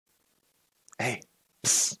Hey,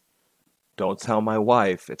 psst, don't tell my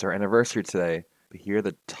wife it's our anniversary today, but here are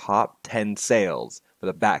the top 10 sales for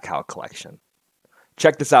the Batcowl collection.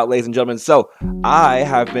 Check this out, ladies and gentlemen. So, I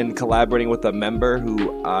have been collaborating with a member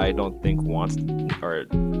who I don't think wants or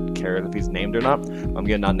cares if he's named or not. I'm going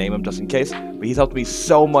to not name him just in case. But he's helped me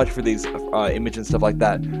so much for these images and stuff like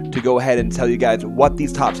that to go ahead and tell you guys what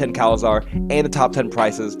these top 10 cows are and the top 10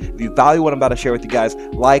 prices. If you value what I'm about to share with you guys,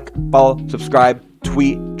 like, follow, subscribe,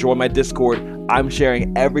 tweet, join my Discord. I'm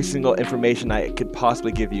sharing every single information I could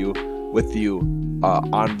possibly give you with you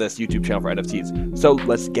on this YouTube channel for NFTs. So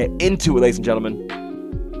let's get into it, ladies and gentlemen.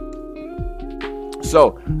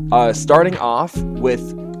 So, starting off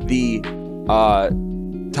with the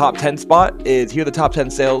top 10 spot is here are the top 10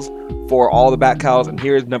 sales for all the Batcows, and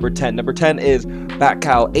here's number 10. Number 10 is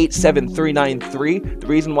Batcowl 87393. The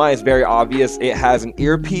reason why is very obvious. It has an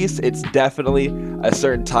earpiece. It's definitely a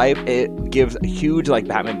certain type. It gives huge like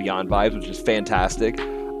Batman Beyond vibes, which is fantastic.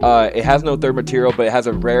 It has no third material, but it has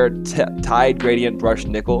a rare tide gradient brushed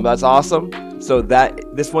nickel. That's awesome. So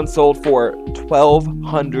this one sold for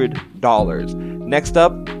 $1,200. Next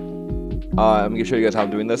up, I'm gonna show you guys how I'm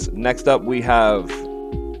doing this. Next up, we have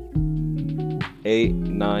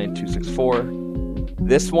 89264.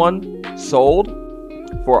 This one sold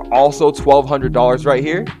for also $1,200 right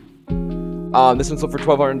here. This one sold for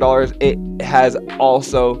 $1,200. It has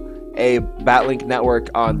also a Batlink network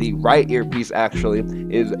on the right earpiece. Actually,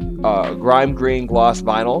 is grime green gloss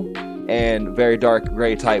vinyl and very dark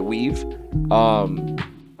gray tight weave.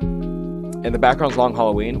 And the background's Long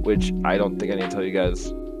Halloween, which I don't think I need to tell you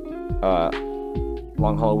guys.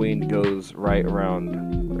 Long Halloween goes right around.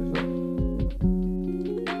 Where is it?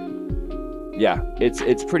 Yeah,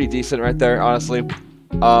 it's pretty decent right there, honestly.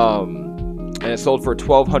 And it sold for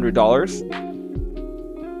 $1,200.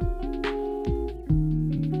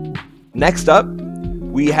 Next up,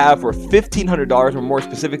 we have for $1,500, or more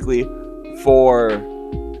specifically for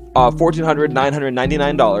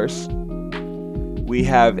 $1,999. We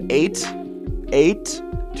have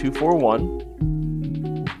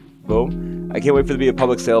 88241. Boom. I can't wait for it to be a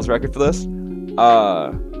public sales record for this.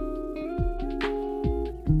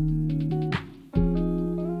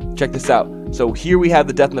 Check this out. So here we have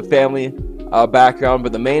the Death in the Family background,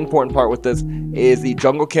 but the main important part with this is the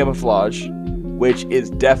jungle camouflage, which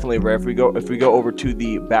is definitely rare. If we go over to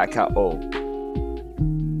the Batcowl,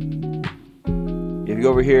 if you go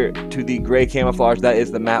over here to the gray camouflage, that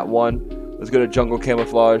is the matte one. Let's go to jungle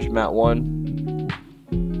camouflage, matte one.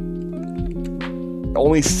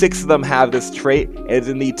 Only 6 of them have this trait. It's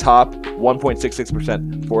in the top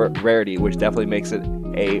 1.66% for rarity, which definitely makes it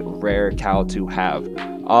a rare cow to have.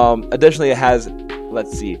 Additionally, it has,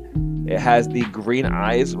 let's see, it has the green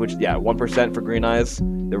eyes, which, yeah, 1% for green eyes.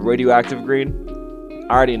 The radioactive green,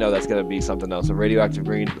 I already know that's going to be something else. So radioactive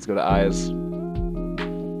green, let's go to eyes.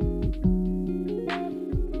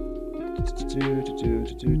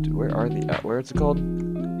 Where are the, where is it called?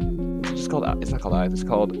 It's just called, it's not called eyes, it's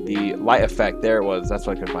called the light effect. There it was, that's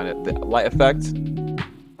why I couldn't find it. The light effect.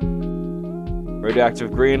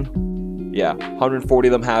 Radioactive green. Yeah, 140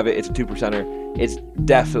 of them have it. It's a 2%er. It's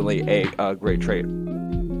definitely a great trait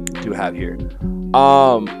to have here. I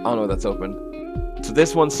don't know if that's open. So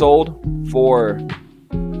this one sold for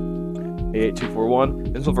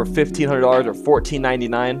 88241. This one for $1,500 or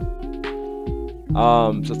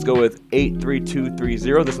 $1,499. So let's go with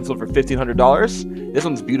 83230. This one sold for $1,500. This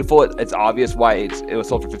one's beautiful. It's obvious why it was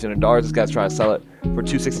sold for $1,500. This guy's trying to sell it for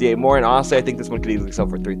 $268 more. And honestly, I think this one could easily sell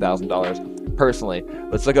for $3,000. Personally,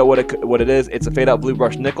 let's look at what it is. It's a fade out blue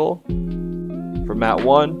brush nickel for matte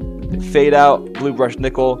one. Fade out blue brush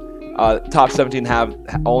nickel. Top 17 have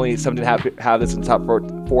only 17 have this in the top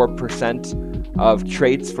 4% of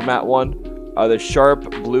traits for matte one. The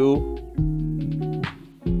sharp blue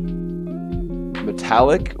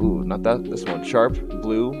metallic. Ooh, not that. This one. Sharp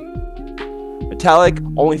blue metallic.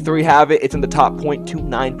 Only 3 have it. It's in the top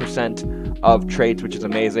 0.29% of traits, which is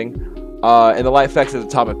amazing. And the light effects is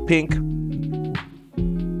atomic pink.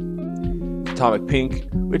 Atomic pink,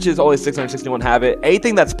 which is only 661 have it.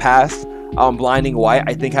 Anything that's past blinding white,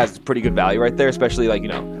 I think has pretty good value right there, especially like, you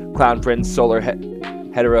know, clown prints, solar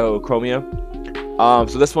heterochromia.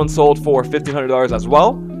 So this one sold for $1,500 as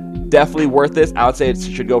well. Definitely worth this. I would say it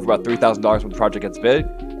should go for about $3,000 when the project gets big.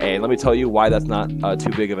 And let me tell you why that's not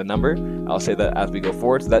too big of a number. I'll say that as we go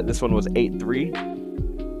forward. So that this one was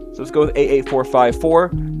 8.3. So let's go with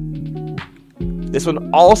 88454. This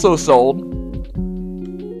one also sold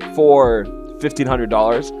for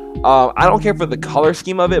 $1,500. I don't care for the color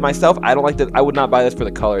scheme of it myself. I don't like that. I would not buy this for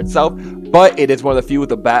the color itself, but it is one of the few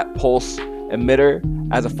with a bat pulse emitter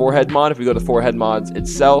as a forehead mod. If we go to forehead mods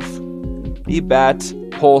itself, the bat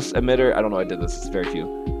pulse emitter. I don't know. I did this. It's very few.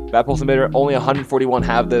 Bat pulse emitter. Only 141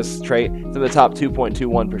 have this trait. It's in the top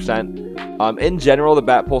 2.21%. In general, the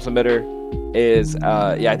bat pulse emitter is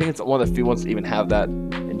I think it's one of the few ones that even have that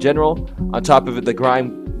in general. On top of it, the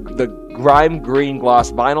grime green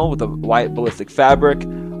gloss vinyl with the white ballistic fabric.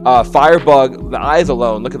 Firebug, the eyes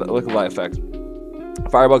alone. Look at the light effect.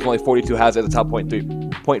 Firebug only 42 has it at the top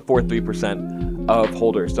 0.43% of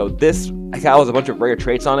holders. So this cow has a bunch of rare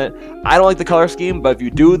traits on it. I don't like the color scheme, but if you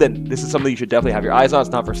do, then this is something you should definitely have your eyes on. It's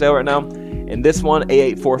not for sale right now. And this one,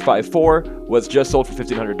 A8454, was just sold for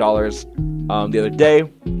 $1,500 the other day.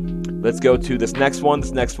 Let's go to this next one.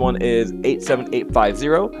 This next one is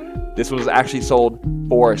 87850. This one was actually sold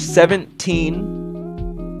for the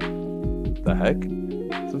heck?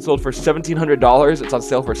 This one sold for $1,700. It's on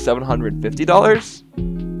sale for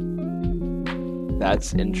 $750.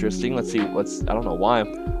 That's interesting. Let's see. I don't know why.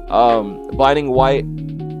 Blinding white,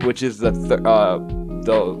 which is the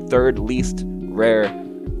third least rare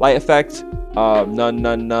light effect.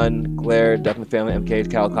 None. Glare, Death Family, MK,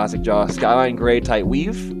 Cal, Classic Jaw, Skyline Gray, Tight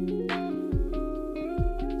Weave.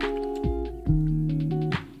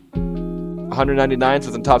 199, so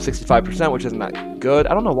it's in top 65%, which isn't that good.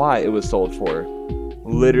 I don't know why it was sold for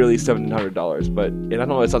literally $1,700, but and I don't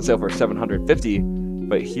know it's on sale for $750.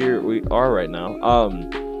 But here we are right now.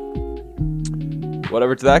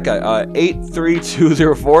 Whatever to that guy.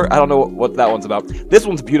 83204. I don't know what that one's about. This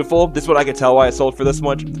one's beautiful. This one I can tell why it sold for this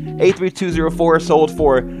much. 83204 sold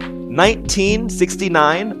for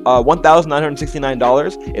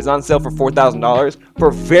 $1,969. It's on sale for $4,000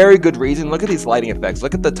 for very good reason. Look at these lighting effects.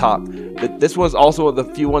 Look at the top. This was also one of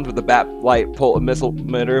the few ones with the bat light pulse missile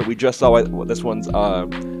emitter. We just saw this one's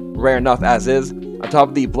rare enough as is. On top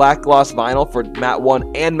of the black gloss vinyl for matte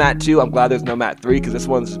 1 and matte 2. I'm glad there's no matte 3 because this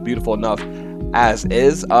one's beautiful enough as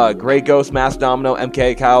is. Gray Ghost, Mass Domino,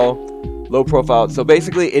 MK Cowl, low profile. So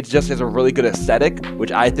basically, it just has a really good aesthetic,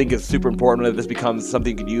 which I think is super important when this becomes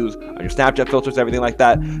something you could use on your Snapchat filters, everything like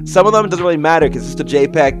that. Some of them doesn't really matter because it's just a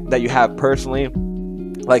JPEG that you have personally.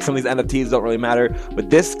 Like some of these NFTs don't really matter.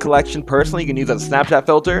 But this collection personally, you can use as a Snapchat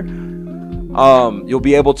filter. You'll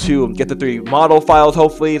be able to get the 3 model files,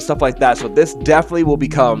 hopefully, stuff like that. So this definitely will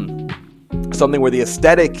become something where the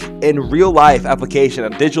aesthetic in real life application, a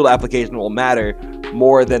digital application, will matter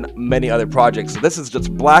more than many other projects. So this is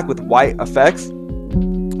just black with white effects.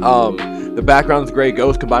 The background is Gray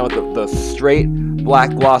Ghost combined with the straight black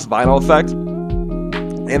gloss vinyl effect.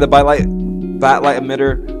 And the backlight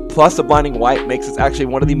emitter plus the blinding white makes this actually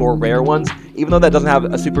one of the more rare ones. Even though that doesn't have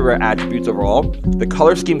a super rare attributes overall, the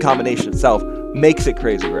color scheme combination itself makes it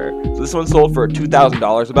crazy rare. So this one sold for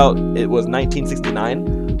 $2,000 about. It was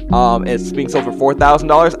 $1,969. It's being sold for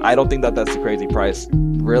 $4,000. I don't think that's a crazy price.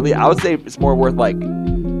 Really, I would say it's more worth like,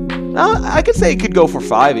 I could say it could go for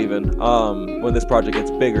 $5 even when this project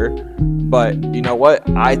gets bigger. But you know what?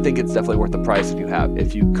 I think it's definitely worth the price if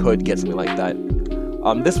you could get something like that.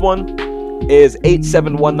 This one is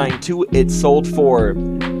 87192. It sold for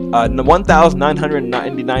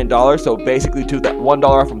 $1,999. So basically $1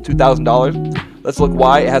 off from $2,000. Let's look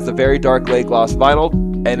why. It has a very dark gray gloss vinyl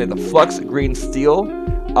and it's a flux green steel.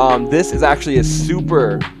 This is actually a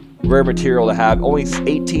super rare material to have. Only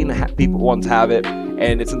 18 ones have it,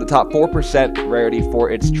 and it's in the top 4% rarity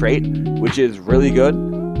for its trait, which is really good.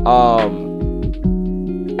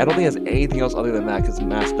 I don't think it has anything else other than that because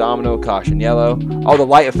Mass Domino, Caution Yellow. Oh, the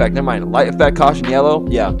light effect. Never mind. Light effect, Caution Yellow.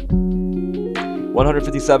 Yeah.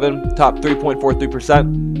 157, top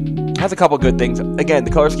 3.43%. Has a couple good things. Again,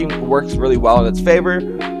 the color scheme works really well in its favor.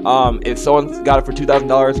 If someone's got it for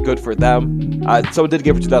 $2,000, good for them. Someone did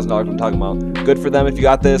give it for $2,000, I'm talking about. Good for them if you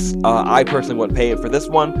got this. I personally wouldn't pay it for this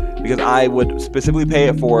one because I would specifically pay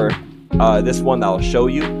it for this one that I'll show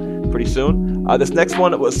you pretty soon. This next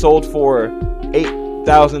one was sold for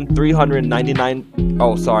 $8,399.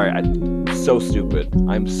 Oh, sorry. I'm so stupid.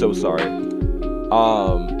 I'm so sorry.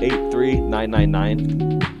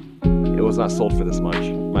 83999. It was not sold for this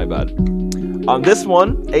much. My bad. This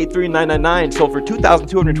one, 83999, sold for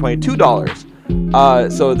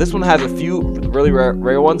 $2,222. So this one has a few really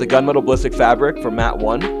rare ones. A gunmetal ballistic fabric for matte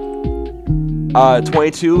 1.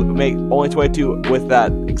 22, only 22 with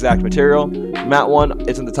that exact material. Matte 1,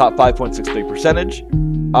 it's in the top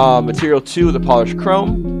 5.63%. Material 2 is a polished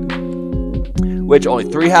chrome, which only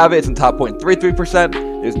 3 have it. It's in top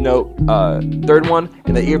 0.33%. There's no third one.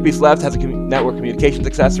 And the earpiece left has a network communications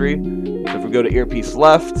accessory. So if we go to earpiece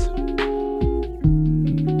left,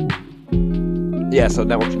 yeah, so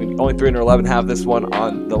network only 311 have this one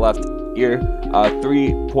on the left ear.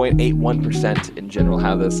 3.81% in general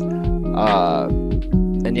have this.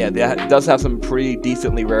 And yeah, it does have some pretty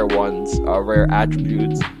decently rare ones, rare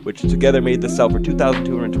attributes, which together made this sell for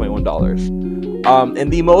 $2,221.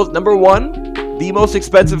 And the most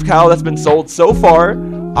expensive cow that's been sold so far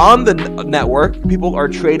on the network. People are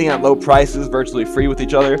trading at low prices, virtually free with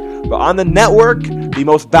each other. But on the network, the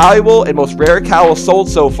most valuable and most rare cow sold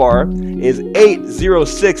so far is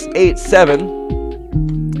 80687.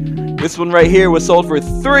 This one right here was sold for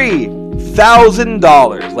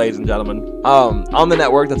 $3,000, ladies and gentlemen. On the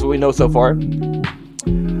network, that's what we know so far.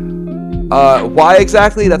 Why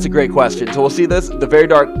exactly? That's a great question. So we'll see this. The very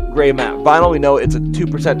dark gray matte vinyl, we know it's a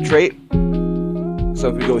 2% trait. So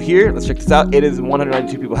if we go here, let's check this out. It is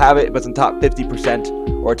 192 people have it, but it's in top 50%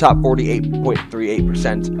 or top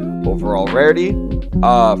 48.38% overall rarity.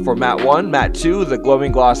 For matte 1, matte 2, the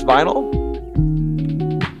glowing gloss vinyl.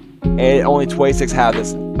 And only 26 have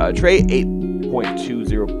this trait,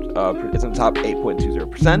 8.20. It's in the top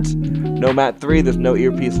 8.20%. No matte 3, there's no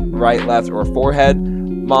earpiece, right, left, or forehead.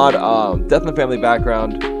 Mod, death in the family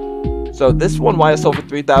background. So this one, why it sold for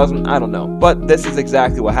 $3,000, I don't know. But this is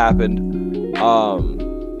exactly what happened.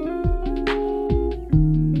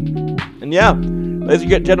 And yeah, ladies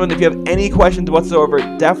and gentlemen, if you have any questions whatsoever,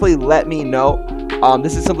 definitely let me know.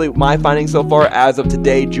 This is simply my findings so far as of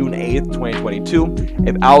today, June 8th,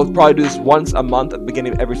 2022. I'll probably do this once a month at the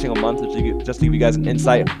beginning of every single month, just to give you guys an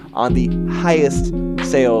insight on the highest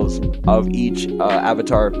sales of each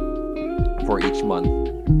avatar for each month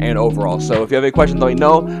and overall. So if you have any questions, let me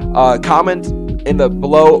know. Comment in the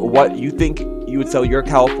below what you think you would sell your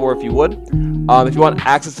cow for if you would. If you want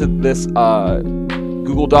access to this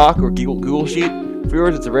Google Doc or Google Sheet for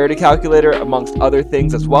yours, it's a rarity calculator amongst other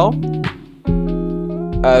things as well.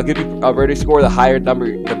 Give you a rarity score, the higher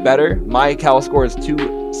number the better. My cow score is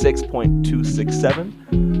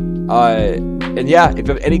 6.267. And yeah, if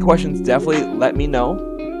you have any questions, definitely let me know,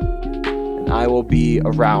 and I will be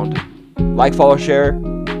around. Like, follow, share,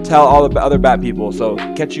 tell all the other bat people. So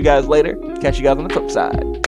catch you guys later. Catch you guys on the flip side.